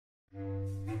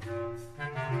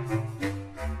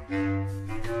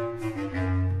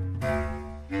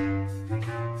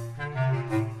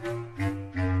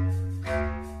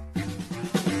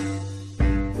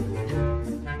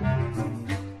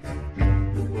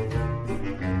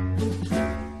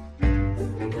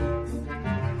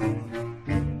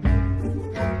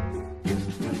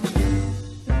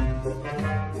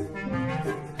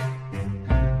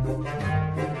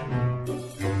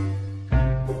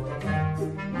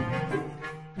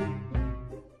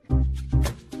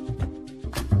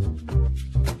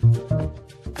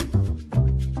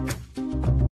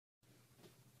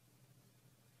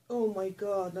my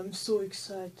God, I'm so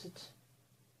excited.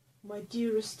 My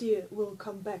dearest dear will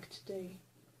come back today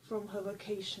from her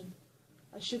vacation.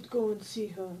 I should go and see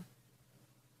her,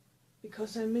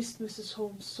 because I missed Mrs.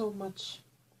 Holmes so much,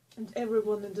 and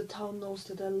everyone in the town knows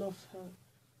that I love her.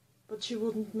 But she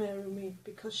wouldn't marry me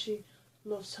because she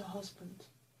loves her husband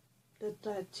that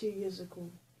died 2 years ago.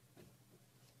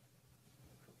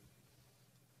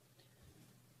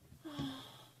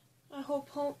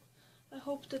 I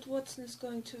hope that Watson is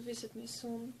going to visit me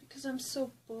soon, because I'm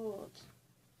so bored.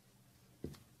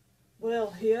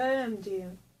 Well, here I am,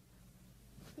 dear.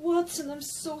 Watson, I'm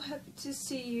so happy to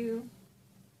see you.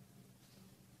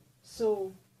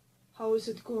 So, how is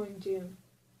it going, dear?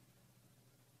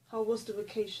 How was the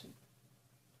vacation?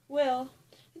 Well,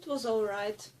 it was all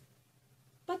right.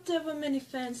 But there were many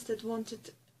fans that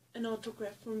wanted an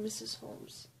autograph from Mrs.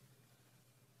 Holmes.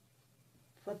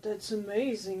 But that's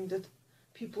amazing that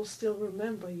people still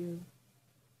remember you.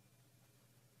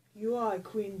 You are a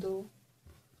queen, though.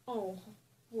 Oh,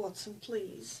 Watson,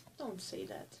 please, don't say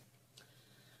that.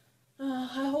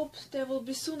 I hope there will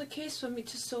be soon a case for me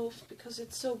to solve, because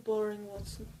it's so boring,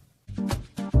 Watson.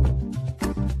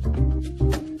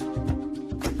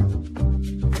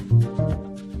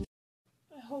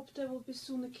 I hope there will be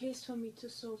soon a case for me to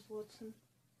solve, Watson.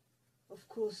 Of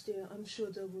course, dear, I'm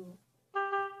sure there will.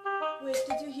 Wait,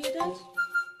 did you hear that?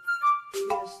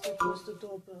 Yes, that was the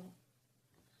doorbell.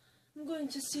 I'm going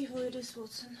to see who it is,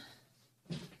 Watson.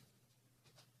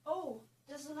 Oh,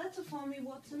 there's a letter for me,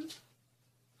 Watson.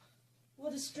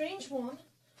 What a strange one.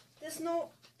 There's no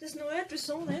address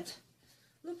on it.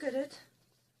 Look at it.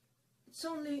 It's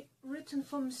only written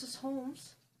for Mrs.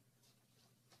 Holmes.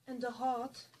 And a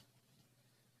heart.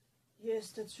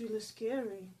 Yes, that's really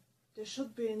scary. There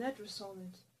should be an address on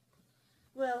it.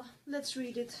 Well, let's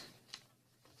read it.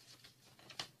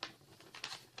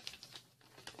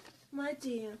 My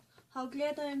dear, how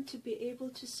glad I am to be able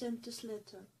to send this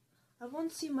letter. I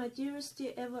won't see my dearest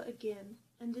dear ever again,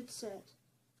 and it's sad.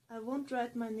 I won't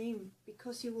write my name,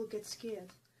 because you will get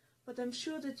scared, but I'm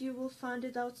sure that you will find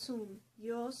it out soon.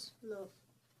 Yours, Love.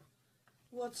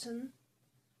 Watson,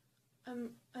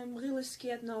 I'm really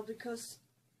scared now, because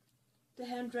the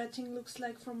handwriting looks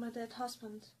like from my dead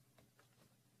husband.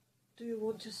 Do you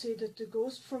want to say that the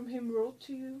ghost from him wrote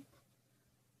to you?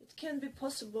 It can be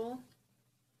possible.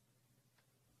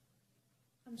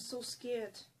 I'm so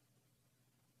scared.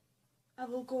 I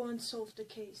will go and solve the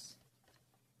case.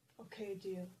 Okay,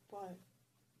 dear. Bye.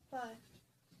 Bye.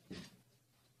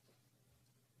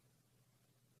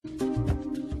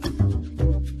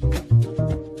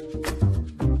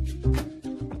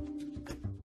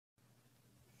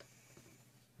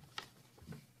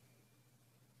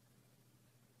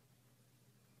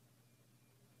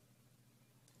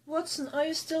 Watson, are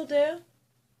you still there?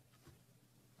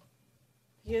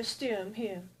 Yes, dear, I'm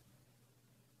here.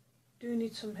 Do you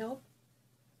need some help?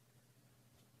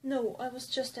 No, I was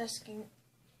just asking.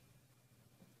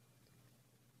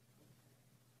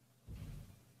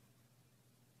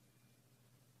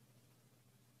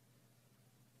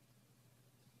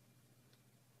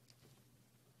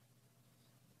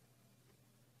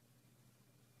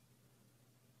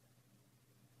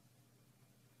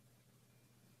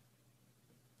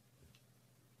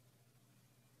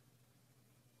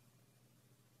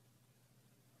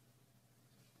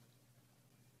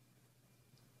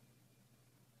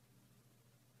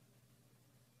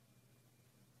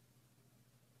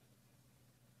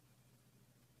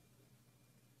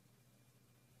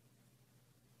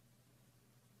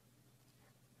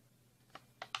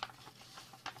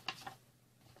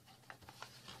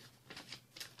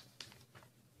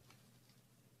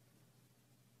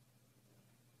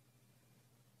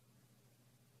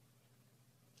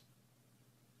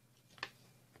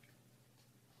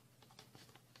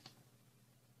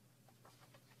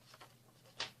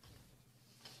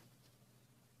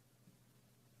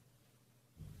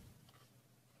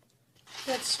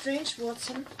 That's strange,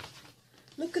 Watson.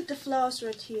 Look at the flowers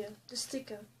right here, the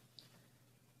sticker.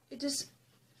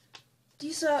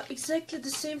 These are exactly the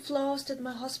same flowers that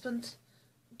my husband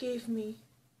gave me.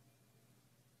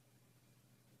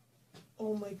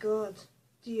 Oh my God,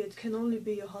 dear, it can only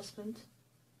be your husband.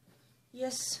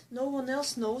 Yes, no one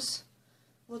else knows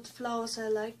what flowers I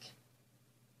like.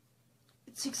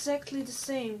 It's exactly the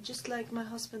same, just like my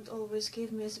husband always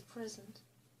gave me as a present.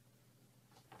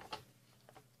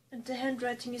 And the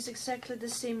handwriting is exactly the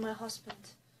same my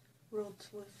husband wrote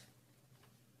with.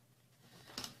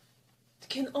 It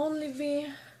can only be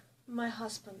my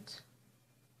husband.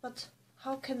 But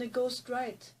how can a ghost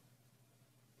write?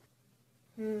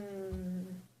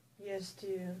 Yes,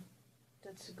 dear,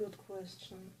 that's a good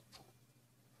question.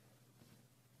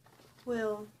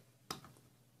 Well,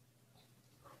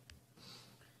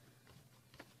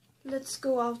 let's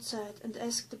go outside and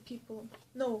ask the people.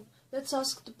 No, let's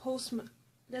ask the postman.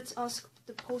 Let's ask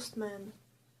the postman.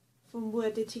 From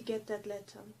where did he get that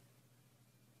letter?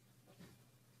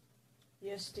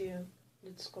 Yes, dear.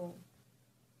 Let's go.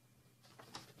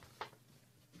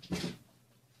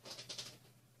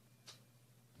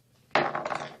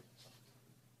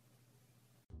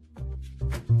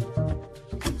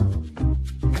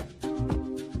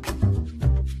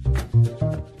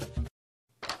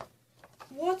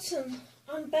 Watson,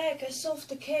 I'm back. I solved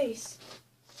the case.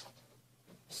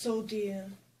 So,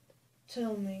 dear,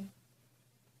 tell me,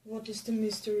 what is the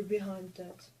mystery behind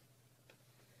that?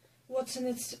 Watson,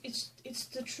 it's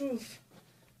the truth.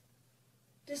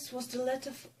 This is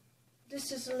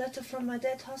a letter from my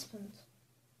dead husband.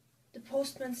 The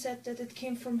postman said that it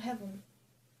came from heaven.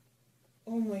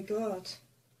 Oh my God.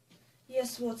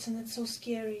 Yes, Watson, it's so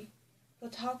scary.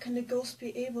 But how can a ghost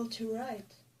be able to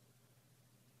write?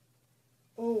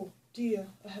 Oh, dear,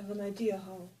 I have an idea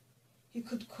how. He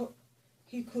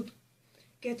could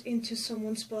get into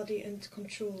someone's body and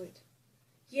control it.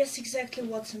 Yes, exactly,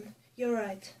 Watson. You're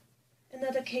right.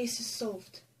 Another case is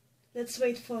solved. Let's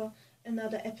wait for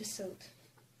another episode.